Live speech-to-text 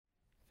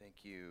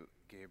Thank you,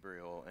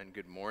 Gabriel, and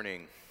good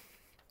morning.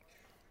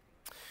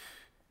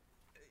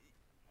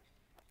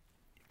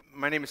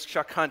 My name is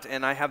Chuck Hunt,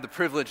 and I have the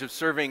privilege of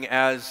serving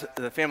as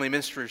the Family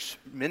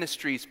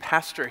Ministries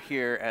pastor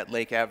here at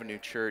Lake Avenue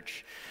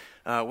Church.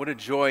 What a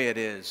joy it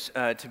is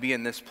to be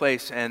in this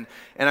place, and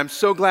I'm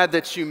so glad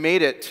that you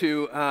made it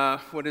to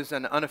what is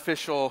an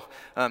unofficial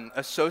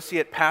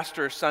Associate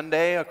Pastor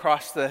Sunday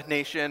across the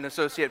nation.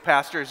 Associate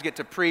pastors get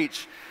to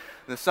preach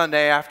the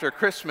Sunday after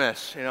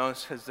Christmas,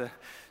 because the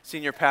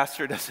senior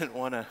pastor doesn't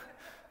want to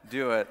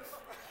do it,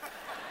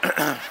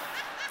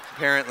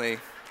 apparently.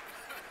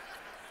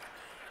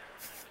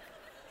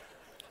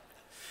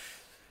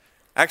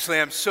 Actually,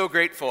 I'm so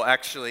grateful,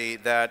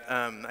 that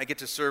I get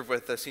to serve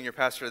with a senior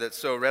pastor that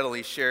so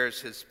readily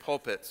shares his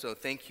pulpit. So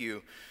thank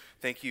you,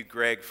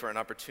 Greg, for an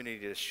opportunity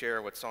to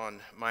share what's on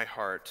my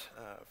heart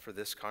for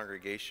this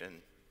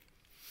congregation.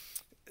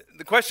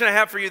 The question I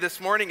have for you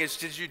this morning is,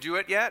 did you do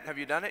it yet? Have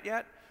you done it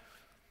yet?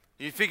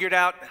 You figured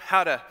out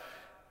how to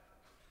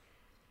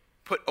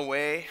put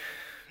away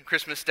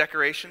Christmas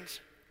decorations?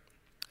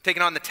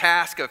 Taking on the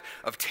task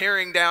of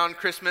tearing down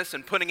Christmas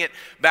and putting it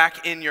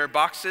back in your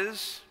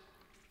boxes?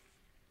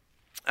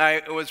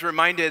 I was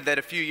reminded that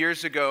a few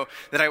years ago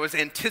that I was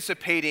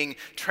anticipating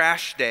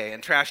Trash Day,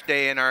 and Trash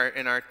Day in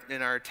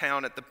our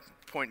town at the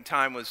point in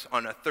time was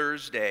on a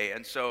Thursday,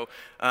 and so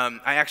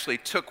I actually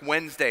took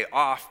Wednesday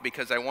off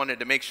because I wanted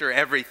to make sure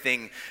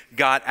everything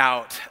got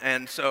out,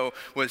 and so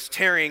was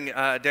tearing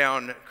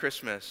down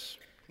Christmas.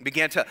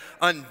 Began to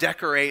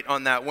undecorate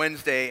on that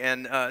Wednesday,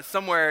 and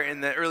somewhere in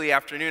the early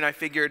afternoon, I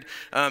figured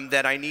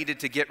that I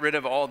needed to get rid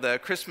of all the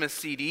Christmas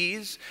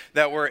CDs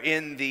that were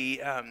in the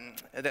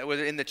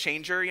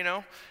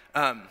changer.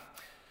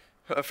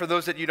 For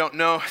those that you don't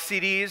know,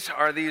 CDs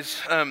are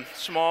these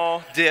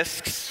small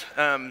discs.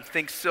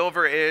 Think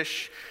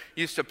silver-ish.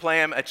 Used to play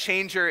them. A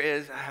changer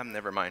is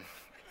never mind.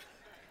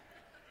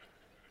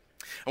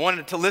 I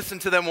wanted to listen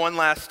to them one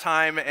last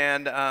time,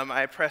 and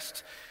I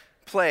pressed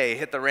play,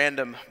 hit the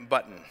random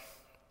button,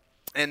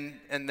 and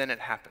then it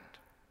happened.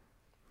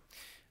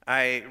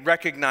 I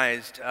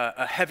recognized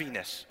a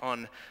heaviness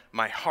on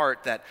my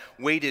heart, that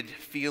weighted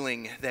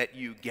feeling that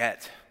you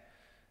get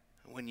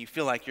when you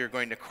feel like you're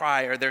going to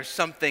cry, or there's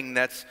something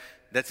that's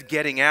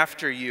getting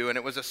after you. And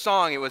it was a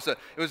song, it was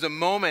a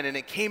moment, and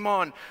it came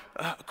on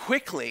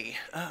quickly,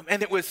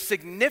 and it was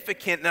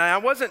significant, and I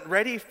wasn't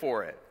ready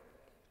for it.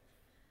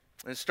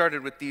 And it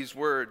started with these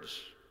words: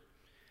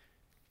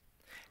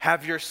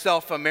 "Have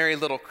yourself a merry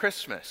little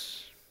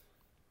Christmas.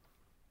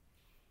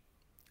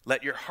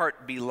 Let your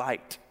heart be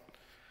light.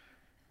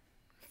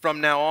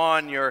 From now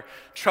on, your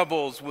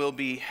troubles will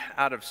be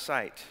out of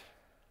sight.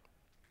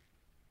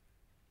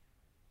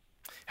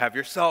 Have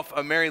yourself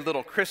a merry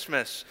little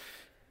Christmas,"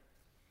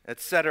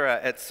 etc.,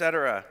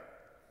 etc.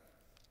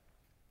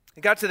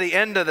 I got to the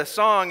end of the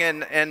song,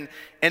 and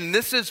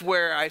this is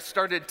where I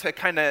started to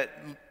kind of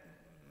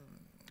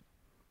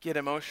get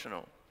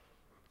emotional.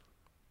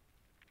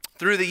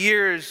 Through the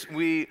years,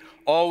 we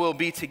all will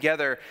be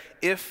together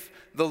if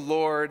the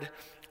Lord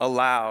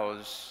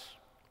allows.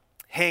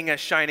 Hang a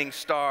shining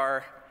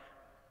star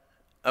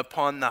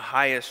upon the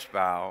highest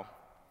bough,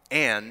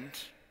 and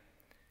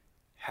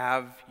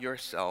have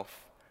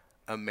yourself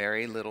a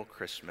merry little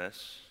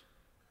Christmas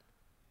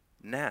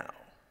now.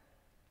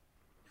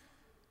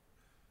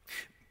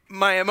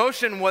 My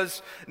emotion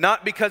was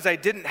not because I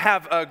didn't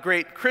have a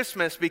great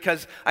Christmas,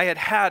 because I had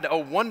had a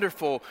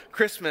wonderful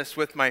Christmas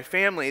with my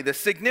family. The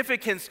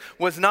significance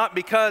was not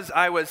because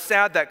I was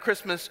sad that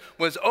Christmas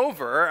was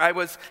over. I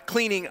was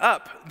cleaning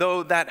up,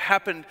 though that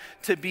happened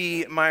to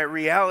be my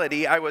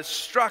reality. I was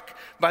struck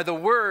by the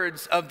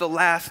words of the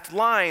last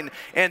line,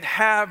 "And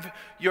have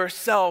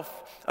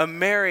yourself a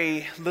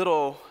merry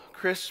little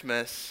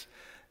Christmas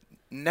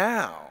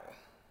now."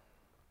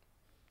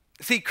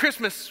 See,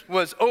 Christmas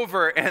was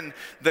over, and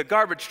the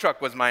garbage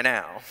truck was my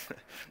now.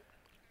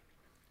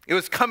 It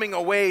was coming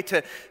away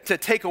to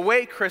take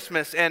away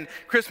Christmas, and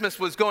Christmas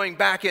was going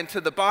back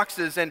into the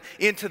boxes and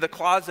into the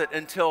closet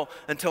until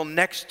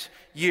next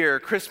year.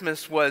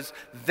 Christmas was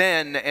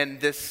then,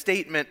 and this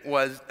statement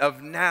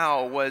of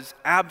now was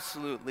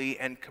absolutely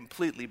and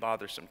completely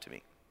bothersome to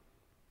me.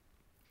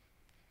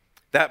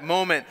 That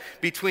moment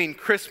between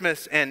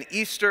Christmas and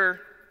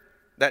Easter,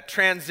 that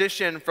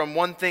transition from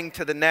one thing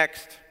to the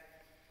next.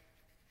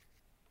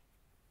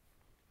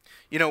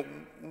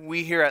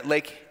 We here at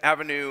Lake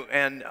Avenue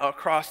and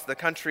across the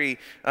country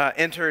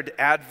entered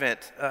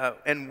Advent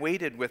and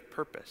waited with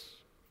purpose.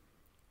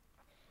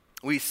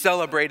 We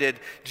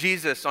celebrated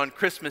Jesus on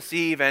Christmas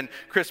Eve and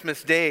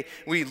Christmas Day.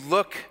 We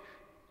look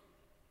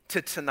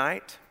to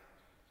tonight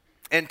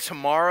and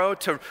tomorrow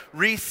to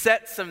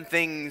reset some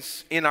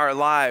things in our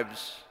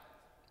lives.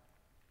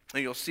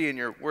 And you'll see in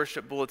your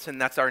worship bulletin,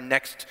 that's our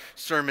next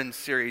sermon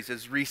series,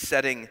 is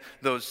resetting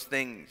those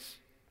things.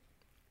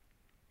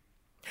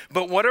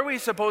 But what are we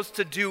supposed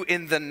to do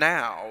in the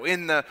now,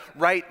 in the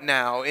right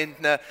now, in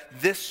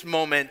this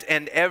moment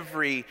and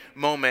every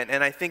moment?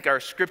 And I think our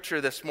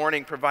scripture this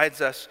morning provides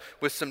us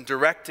with some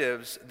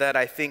directives that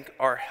I think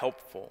are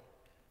helpful.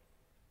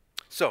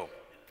 So,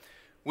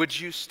 Would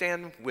you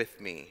stand with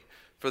me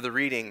for the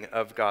reading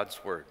of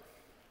God's word?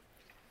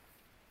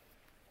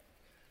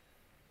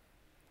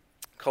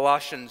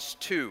 Colossians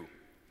 2,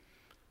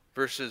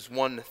 verses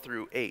 1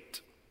 through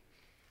 8.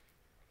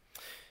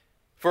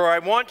 For I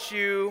want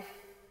you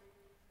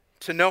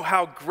to know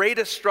how great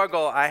a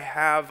struggle I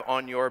have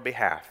on your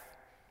behalf,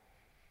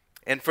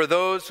 and for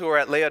those who are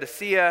at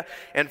Laodicea,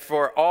 and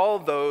for all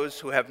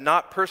those who have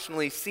not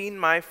personally seen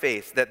my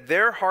face, that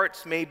their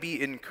hearts may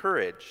be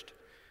encouraged,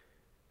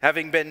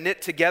 having been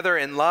knit together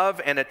in love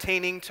and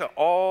attaining to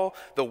all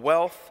the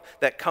wealth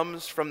that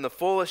comes from the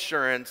full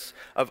assurance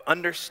of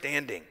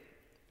understanding,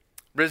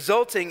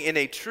 resulting in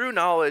a true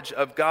knowledge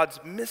of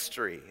God's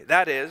mystery,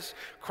 that is,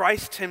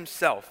 Christ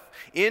himself,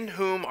 in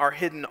whom are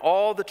hidden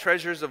all the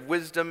treasures of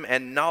wisdom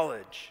and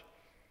knowledge.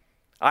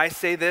 I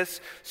say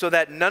this so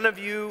that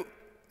no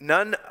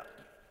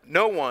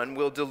one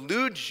will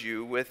delude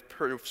you with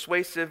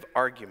persuasive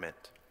argument.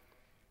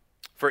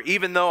 For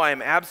even though I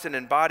am absent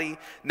in body,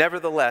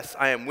 nevertheless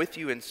I am with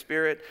you in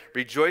spirit,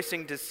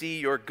 rejoicing to see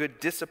your good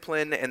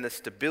discipline and the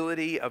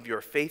stability of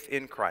your faith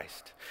in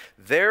Christ.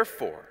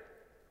 Therefore,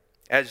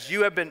 as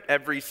you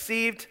have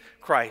received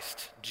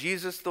Christ,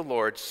 Jesus the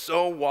Lord,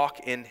 so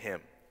walk in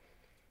him,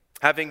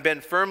 having been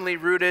firmly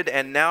rooted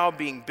and now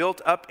being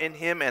built up in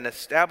him and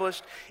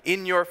established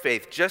in your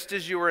faith, just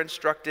as you were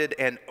instructed,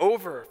 and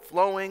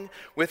overflowing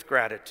with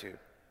gratitude.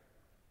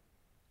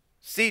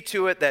 See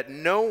to it that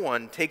no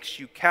one takes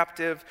you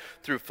captive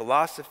through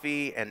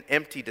philosophy and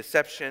empty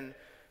deception,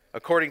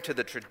 according to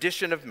the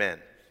tradition of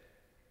men,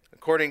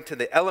 according to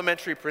the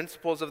elementary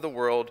principles of the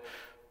world,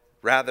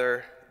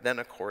 rather than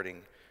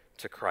according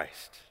to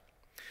Christ.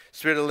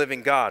 Spirit of the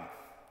living God,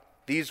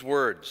 these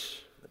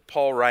words that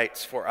Paul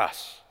writes for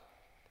us,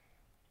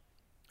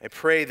 I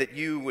pray that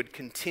you would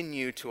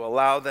continue to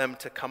allow them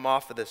to come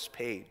off of this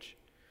page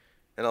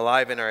and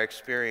alive in our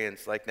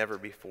experience like never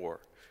before.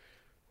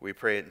 We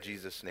pray in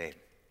Jesus' name.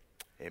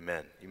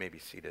 Amen. You may be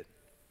seated.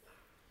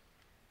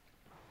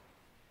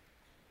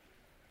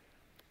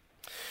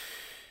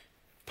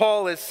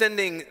 Paul is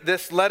sending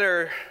this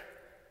letter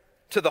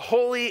to the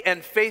holy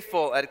and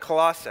faithful at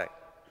Colossae.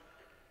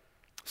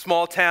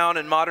 Small town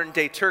in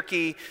modern-day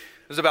Turkey. It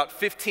was about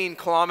 15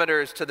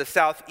 kilometers to the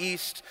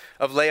southeast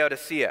of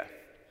Laodicea.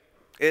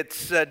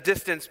 It's a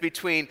distance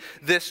between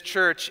this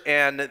church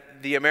and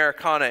the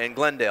Americana in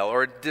Glendale,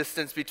 or a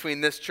distance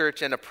between this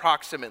church and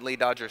approximately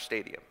Dodger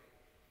Stadium.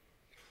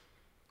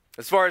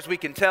 As far as we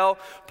can tell,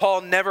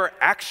 Paul never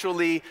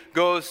actually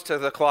goes to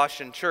the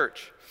Colossian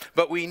church.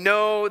 But we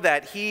know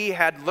that they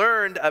had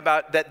learned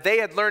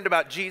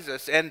about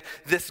Jesus and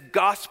this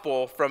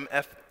gospel from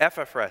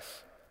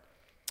Epaphras.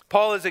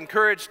 Paul is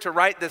encouraged to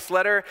write this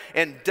letter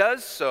and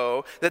does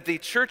so that the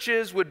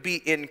churches would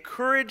be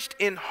encouraged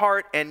in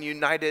heart and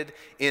united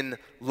in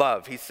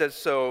love. He says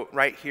so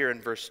right here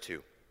in verse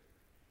 2.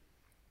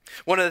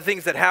 One of the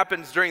things that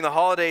happens during the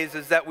holidays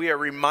is that we are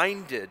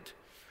reminded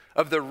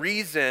of the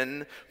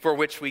reason for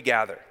which we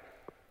gather.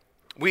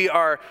 We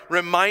are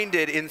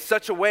reminded in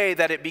such a way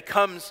that it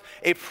becomes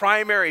a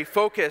primary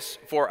focus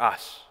for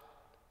us.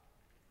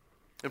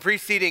 The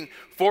preceding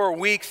 4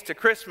 weeks to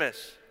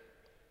Christmas,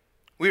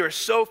 we were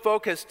so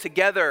focused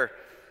together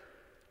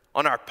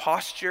on our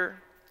posture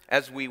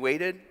as we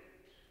waited.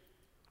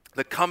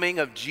 The coming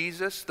of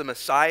Jesus, the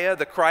Messiah,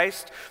 the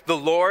Christ, the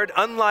Lord.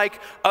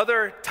 Unlike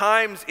other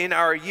times in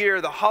our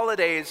year, the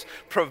holidays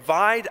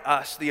provide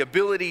us the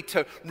ability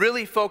to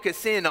really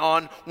focus in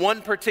on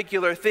one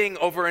particular thing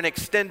over an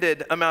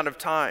extended amount of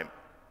time.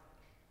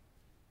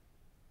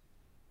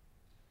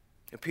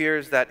 It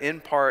appears that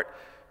in part,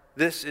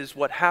 this is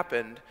what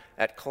happened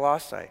at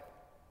Colossae.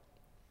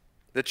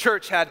 The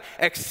church had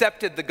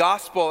accepted the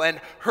gospel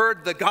and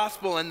heard the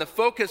gospel, and the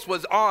focus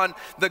was on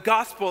the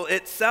gospel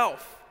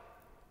itself.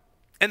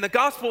 And the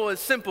gospel is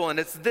simple, and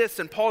it's this,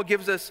 and Paul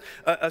gives us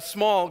a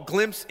small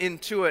glimpse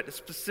into it,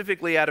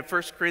 specifically out of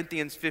 1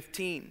 Corinthians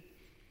 15.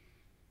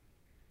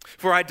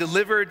 For I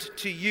delivered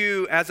to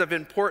you as of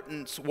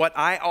importance what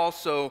I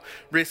also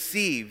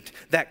received,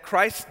 that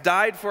Christ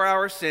died for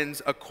our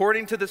sins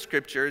according to the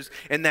Scriptures,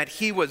 and that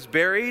he was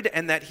buried,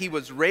 and that he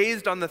was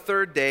raised on the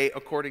third day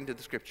according to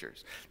the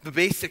Scriptures. The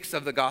basics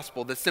of the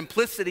gospel, the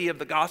simplicity of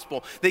the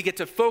gospel, they get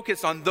to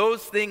focus on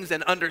those things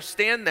and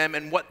understand them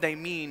and what they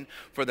mean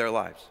for their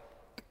lives.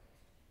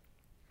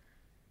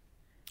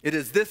 It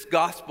is this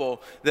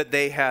gospel that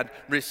they had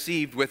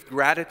received with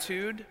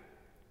gratitude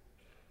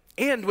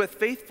and with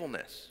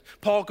faithfulness.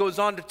 Paul goes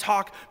on to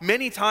talk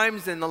many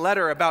times in the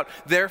letter about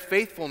their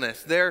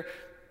faithfulness, their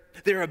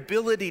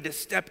ability to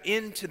step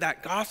into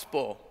that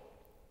gospel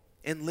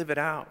and live it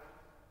out.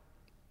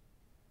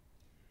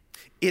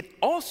 It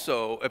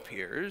also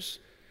appears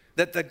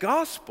that the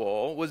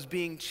gospel was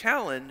being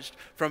challenged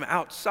from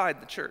outside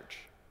the church.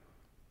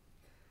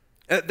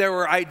 There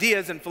were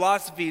ideas and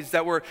philosophies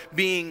that were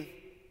being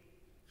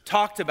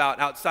talked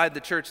about outside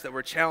the church that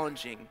were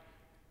challenging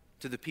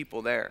to the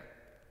people there.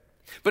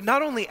 But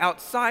not only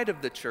outside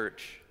of the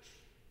church,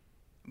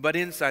 but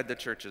inside the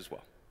church as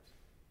well.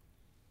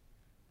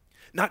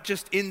 Not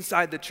just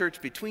inside the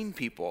church between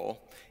people,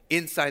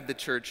 inside the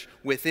church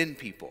within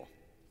people.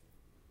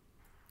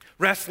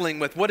 Wrestling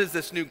with, what does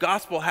this new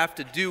gospel have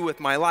to do with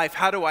my life?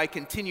 How do I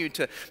continue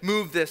to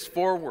move this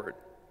forward?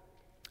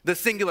 The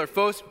singular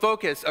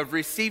focus of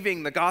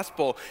receiving the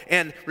gospel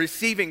and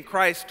receiving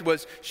Christ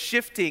was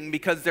shifting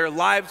because their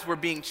lives were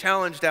being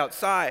challenged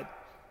outside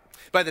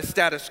by the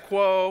status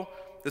quo,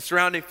 the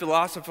surrounding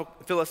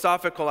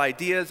philosophical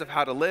ideas of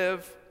how to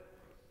live.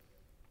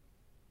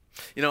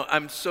 You know,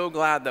 I'm so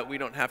glad that we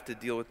don't have to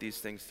deal with these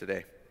things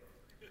today.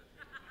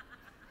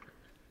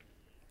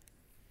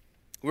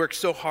 We work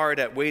so hard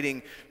at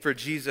waiting for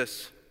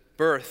Jesus'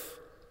 birth.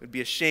 It would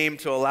be a shame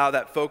to allow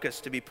that focus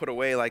to be put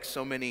away like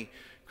so many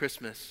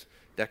Christmas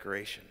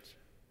decorations.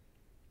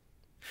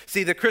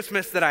 See, the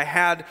Christmas that I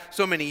had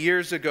so many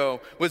years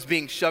ago was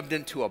being shoved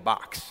into a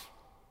box.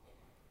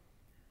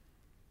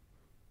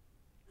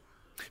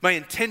 My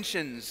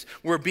intentions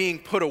were being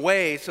put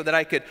away so that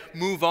I could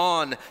move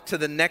on to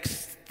the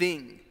next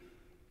thing.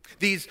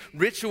 These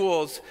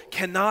rituals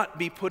cannot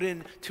be put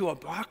into a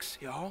box,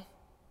 y'all.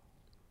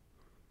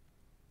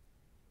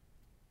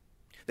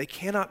 They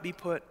cannot be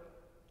put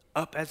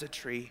up as a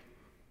tree.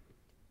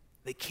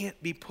 They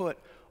can't be put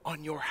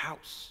on your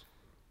house.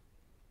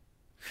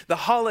 The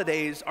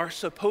holidays are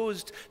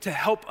supposed to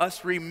help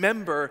us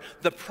remember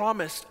the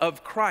promise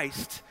of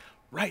Christ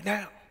right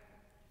now.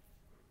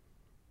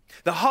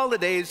 The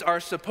holidays are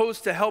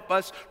supposed to help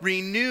us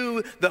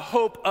renew the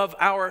hope of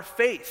our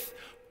faith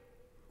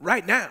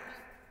right now.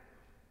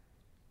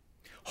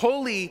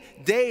 Holy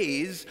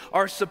days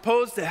are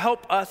supposed to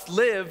help us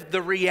live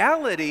the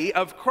reality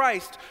of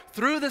Christ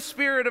through the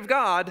Spirit of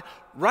God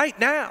right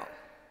now.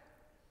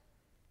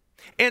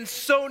 And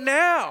so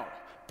now,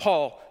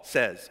 Paul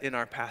says in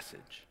our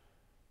passage,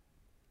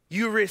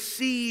 you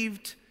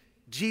received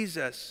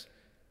Jesus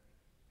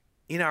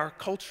in our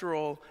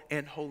cultural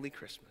and holy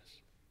Christmas.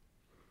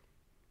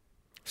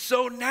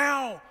 So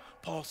now,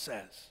 Paul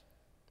says.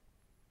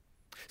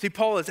 See,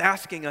 Paul is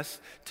asking us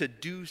to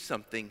do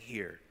something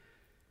here.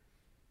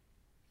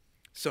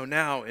 So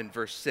now in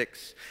verse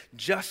 6,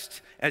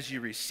 just as you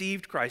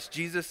received Christ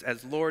Jesus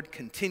as Lord,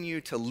 continue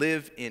to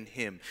live in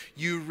him.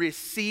 You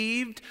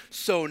received,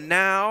 so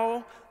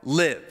now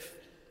live.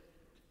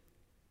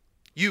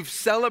 You've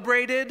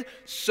celebrated,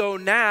 so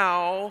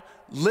now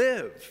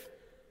live.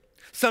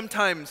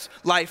 Sometimes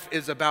life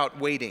is about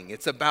waiting.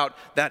 It's about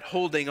that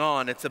holding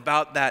on. It's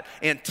about that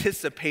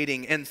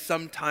anticipating. And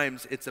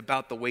sometimes it's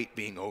about the wait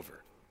being over.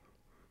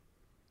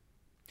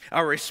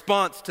 Our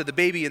response to the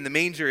baby in the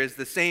manger is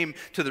the same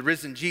to the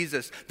risen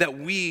Jesus, that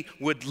we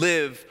would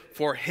live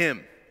for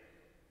him.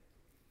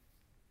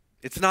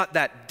 It's not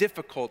that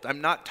difficult. I'm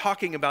not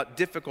talking about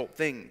difficult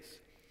things.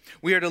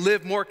 We are to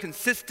live more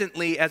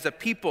consistently as a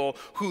people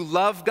who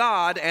love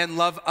God and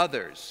love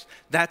others.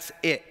 That's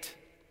it.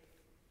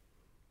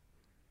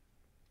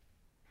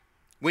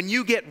 When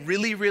you get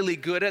really, really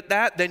good at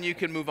that, then you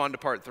can move on to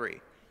part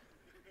 3.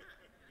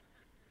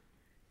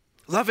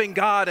 Loving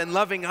God and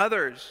loving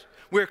others.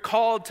 We're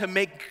called to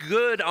make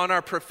good on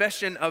our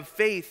profession of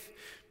faith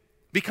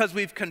because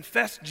we've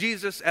confessed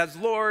Jesus as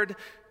Lord.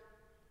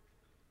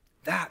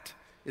 That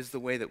is the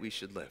way that we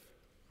should live.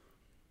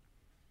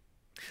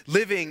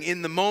 Living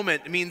in the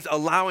moment means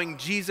allowing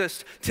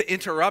Jesus to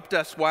interrupt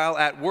us while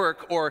at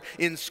work or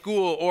in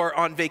school or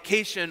on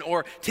vacation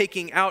or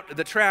taking out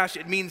the trash.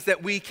 It means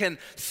that we can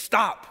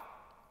stop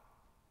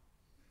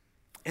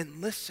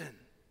and listen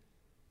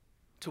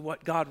to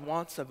what God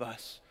wants of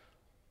us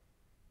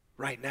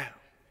right now.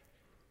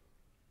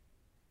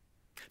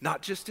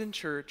 Not just in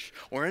church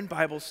or in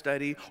Bible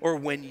study or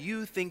when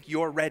you think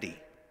you're ready.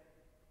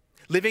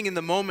 Living in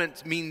the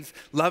moment means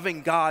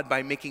loving God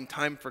by making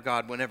time for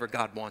God whenever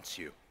God wants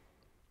you.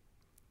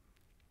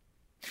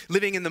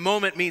 Living in the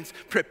moment means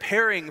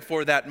preparing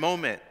for that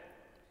moment.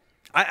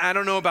 I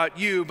don't know about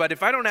you, but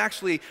if I don't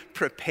actually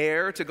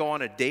prepare to go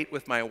on a date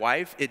with my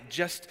wife, it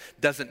just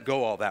doesn't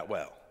go all that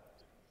well.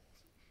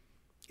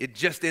 It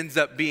just ends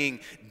up being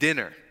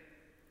dinner.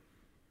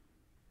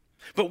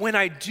 But when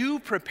I do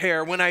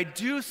prepare, when I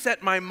do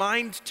set my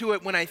mind to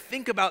it, when I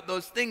think about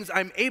those things,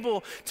 I'm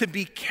able to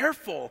be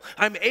careful.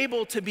 I'm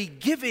able to be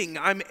giving.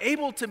 I'm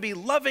able to be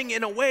loving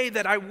in a way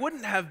that I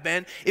wouldn't have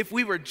been if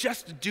we were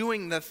just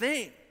doing the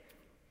thing.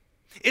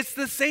 It's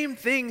the same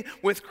thing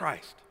with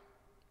Christ.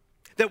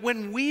 That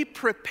when we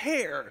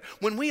prepare,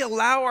 when we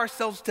allow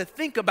ourselves to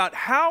think about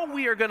how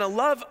we are going to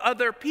love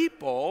other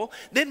people,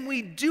 then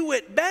we do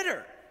it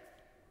better.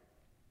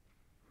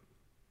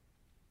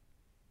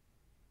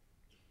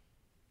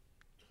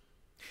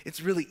 It's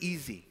really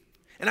easy.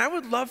 And I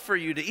would love for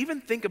you to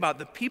even think about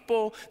the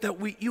people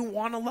that you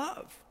want to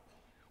love.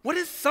 What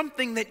is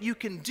something that you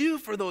can do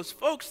for those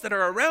folks that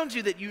are around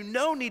you that you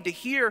know need to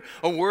hear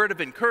a word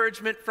of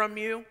encouragement from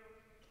you?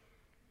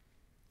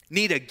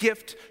 Need a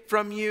gift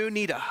from you,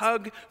 need a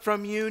hug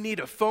from you, need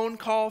a phone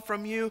call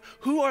from you?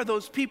 Who are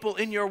those people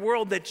in your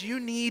world that you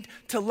need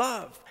to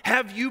love?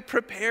 Have you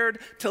prepared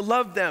to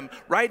love them?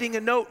 Writing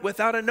a note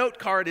without a note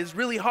card is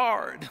really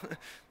hard.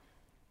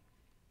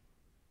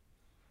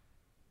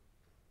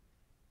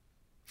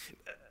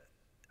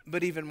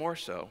 But even more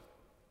so,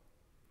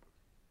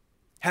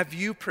 Have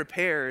you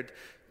prepared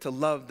to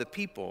love the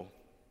people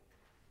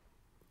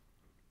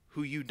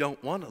who you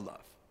don't want to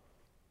love?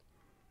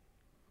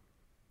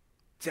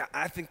 See,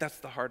 I think that's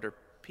the harder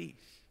piece.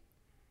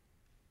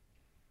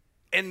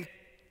 And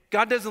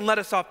God doesn't let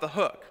us off the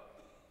hook.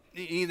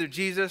 Neither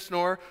Jesus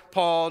nor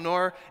Paul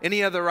nor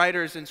any other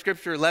writers in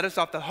Scripture let us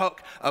off the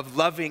hook of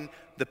loving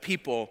the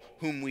people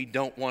whom we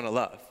don't want to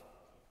love.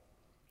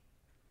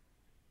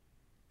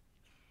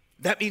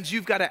 That means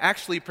you've got to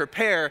actually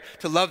prepare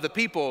to love the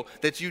people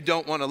that you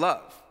don't want to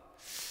love.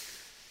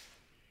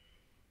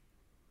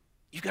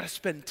 You've got to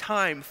spend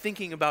time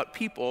thinking about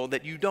people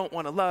that you don't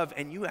want to love,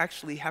 and you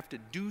actually have to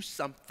do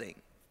something.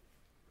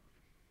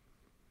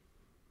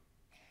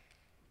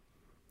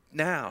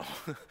 Now,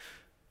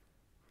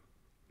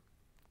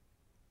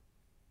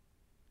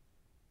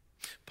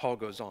 Paul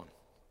goes on.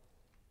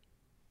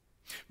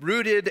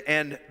 Rooted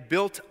and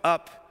built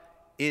up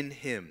in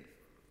him.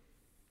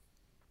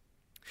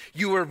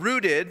 You were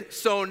rooted,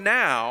 so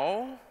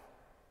now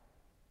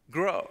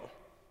grow.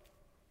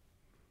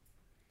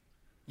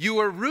 You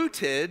were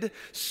rooted,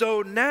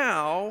 so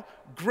now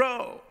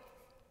grow.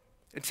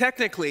 And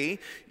technically,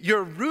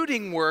 your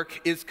rooting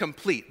work is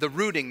complete. The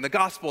rooting, the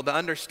gospel, the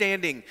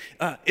understanding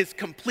is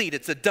complete.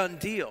 It's a done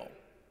deal.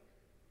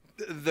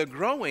 The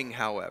growing,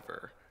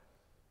 however,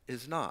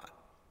 is not.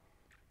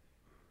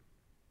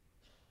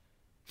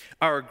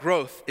 Our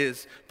growth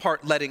is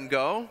part letting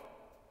go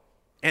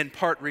and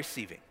part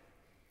receiving.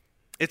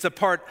 It's a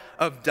part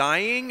of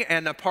dying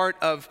and a part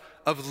of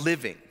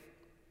living.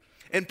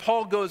 And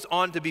Paul goes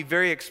on to be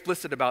very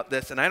explicit about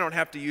this, and I don't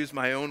have to use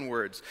my own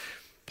words.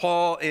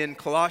 Paul in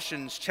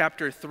Colossians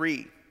chapter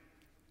 3,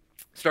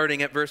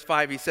 starting at verse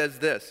 5, he says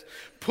this: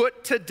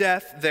 "Put to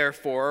death,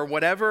 therefore,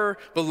 whatever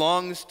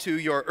belongs to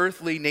your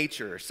earthly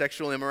nature,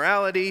 sexual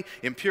immorality,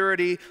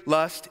 impurity,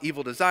 lust,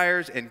 evil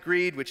desires, and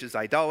greed, which is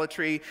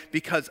idolatry.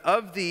 Because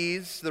of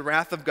these, the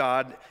wrath of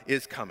God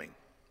is coming.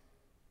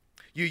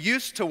 You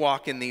used to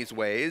walk in these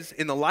ways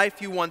in the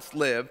life you once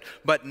lived,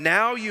 but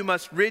now you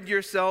must rid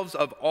yourselves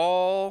of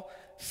all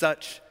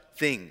such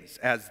things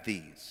as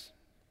these."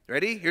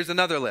 Ready? Here's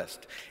another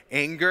list: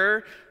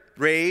 anger,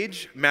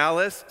 rage,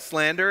 malice,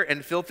 slander,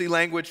 and filthy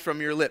language from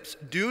your lips.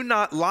 Do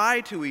not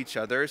lie to each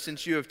other,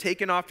 since you have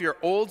taken off your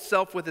old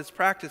self with its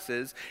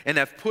practices and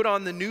have put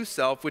on the new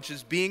self, which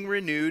is being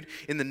renewed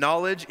in the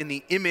knowledge in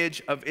the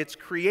image of its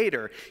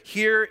creator.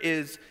 Here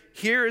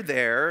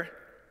there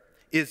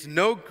is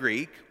no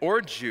Greek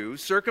or Jew,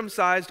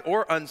 circumcised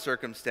or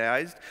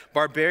uncircumcised,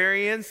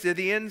 barbarian,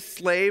 Scythian,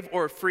 slave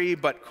or free,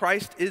 but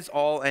Christ is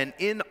all and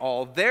in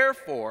all.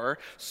 Therefore,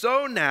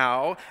 so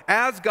now,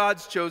 as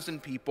God's chosen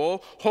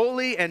people,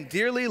 holy and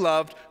dearly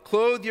loved,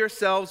 clothe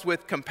yourselves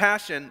with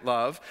compassion,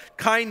 love,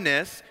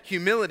 kindness,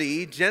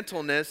 humility,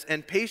 gentleness,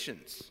 and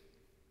patience.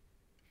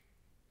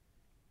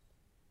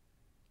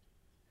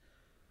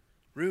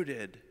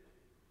 Rooted,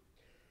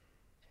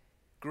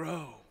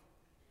 grow.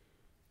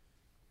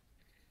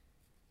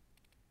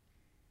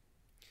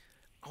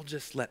 I'll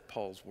just let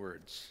Paul's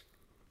words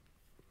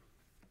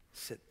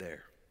sit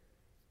there.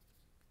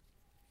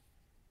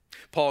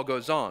 Paul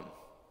goes on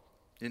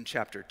in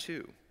chapter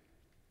 2.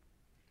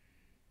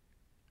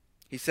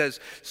 He says,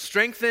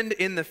 "Strengthened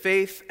in the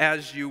faith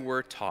as you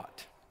were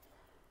taught."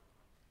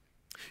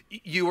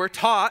 You were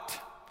taught,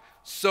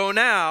 so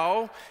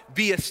now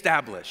be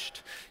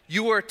established.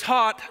 You were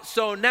taught,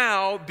 so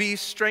now be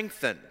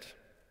strengthened.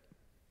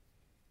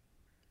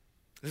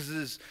 This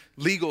is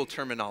legal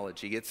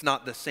terminology. It's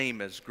not the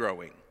same as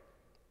growing.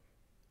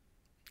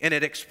 And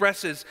it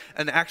expresses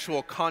an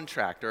actual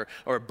contract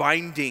or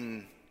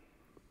binding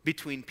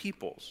between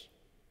peoples.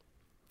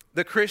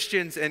 The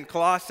Christians in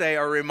Colossae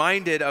are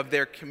reminded of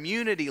their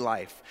community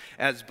life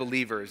as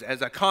believers,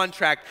 as a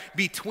contract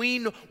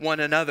between one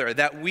another,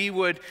 that we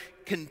would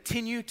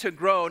continue to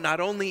grow not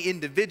only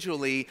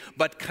individually,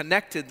 but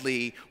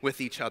connectedly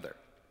with each other.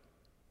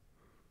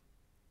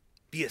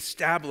 Be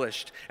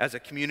established as a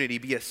community,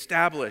 be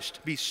established,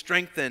 be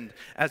strengthened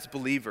as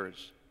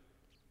believers.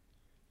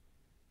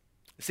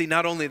 See,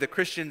 not only the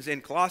Christians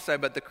in Colossae,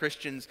 but the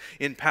Christians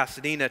in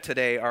Pasadena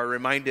today are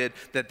reminded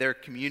that their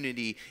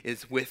community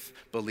is with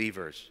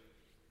believers.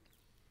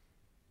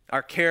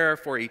 Our care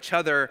for each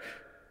other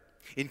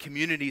in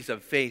communities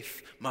of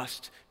faith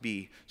must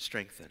be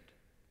strengthened.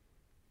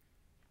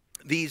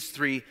 These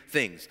three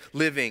things,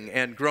 living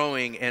and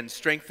growing and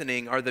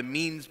strengthening, are the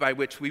means by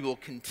which we will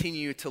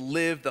continue to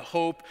live the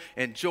hope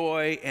and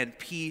joy and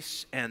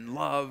peace and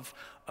love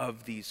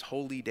of these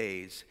holy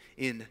days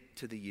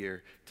into the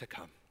year to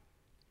come.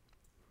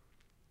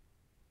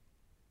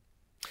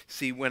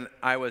 See, when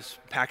I was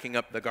packing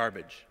up the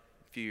garbage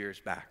a few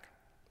years back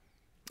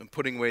and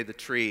putting away the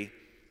tree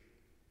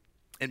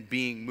and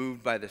being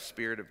moved by the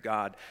Spirit of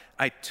God,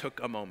 I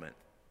took a moment.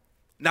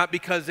 Not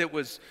because it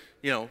was,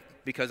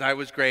 because I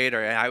was great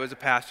or I was a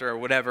pastor or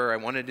whatever, I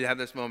wanted to have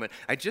this moment.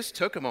 I just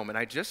took a moment.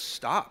 I just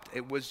stopped.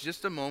 It was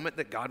just a moment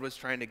that God was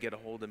trying to get a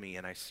hold of me,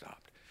 and I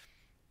stopped.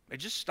 I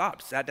just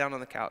stopped, sat down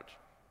on the couch,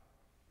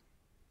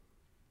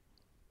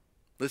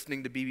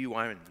 listening to B.B.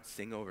 Wyman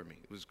sing over me.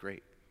 It was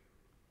great.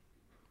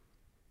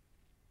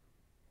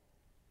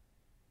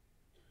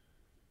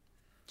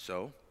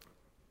 So,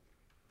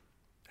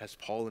 as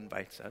Paul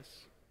invites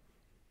us,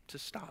 to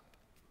stop.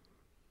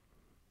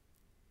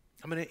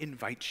 I'm going to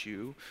invite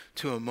you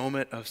to a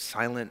moment of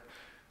silent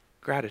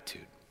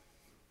gratitude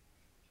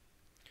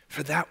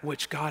for that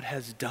which God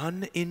has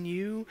done in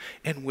you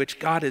and which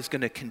God is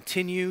going to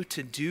continue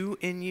to do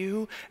in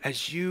you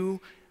as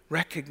you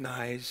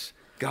recognize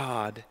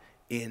God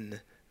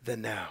in the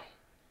now.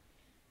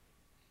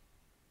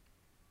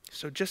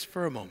 So just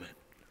for a moment,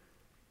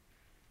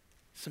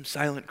 some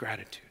silent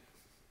gratitude.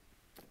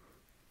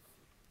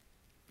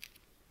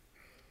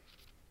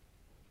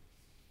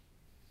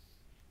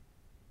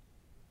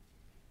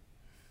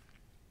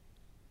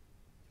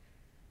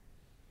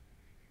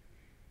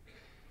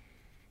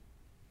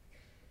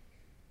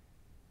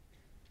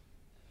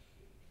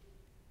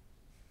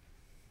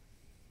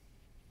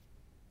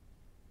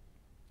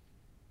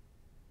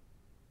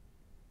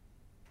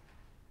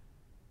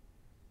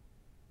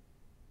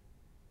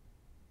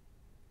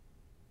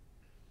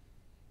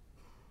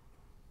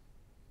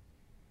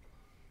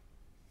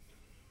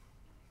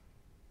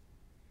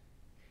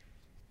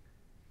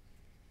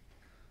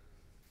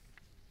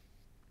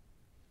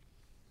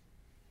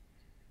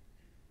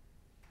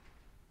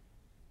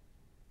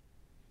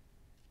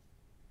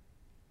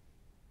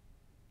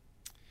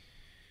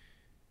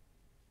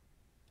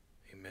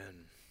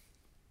 Amen.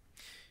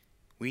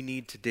 We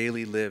need to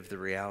daily live the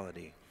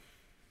reality,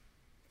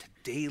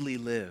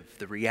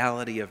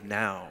 of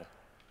now,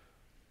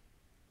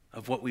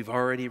 of what we've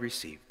already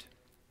received.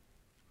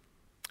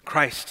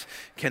 Christ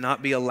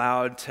cannot be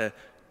allowed to,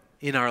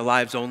 in our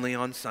lives, only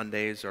on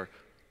Sundays or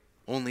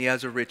only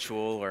as a ritual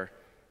or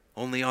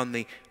only on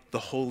the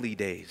holy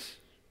days,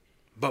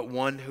 but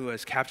one who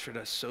has captured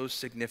us so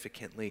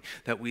significantly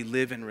that we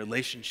live in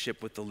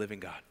relationship with the living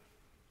God.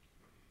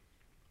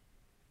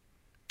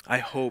 I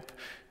hope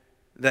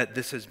that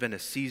this has been a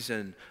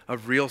season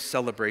of real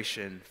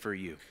celebration for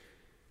you.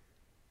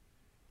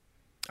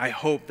 I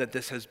hope that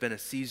this has been a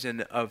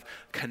season of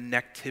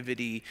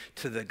connectivity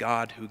to the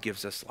God who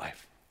gives us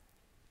life.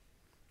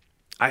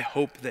 I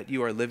hope that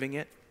you are living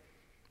it.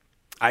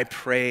 I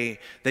pray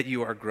that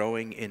you are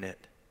growing in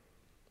it.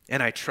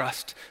 And I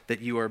trust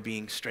that you are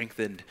being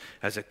strengthened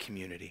as a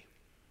community.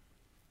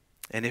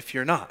 And if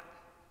you're not,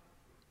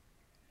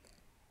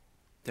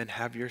 then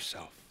have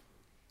yourself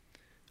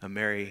a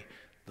merry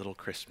little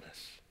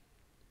Christmas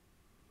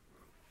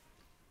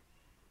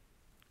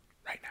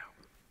right now.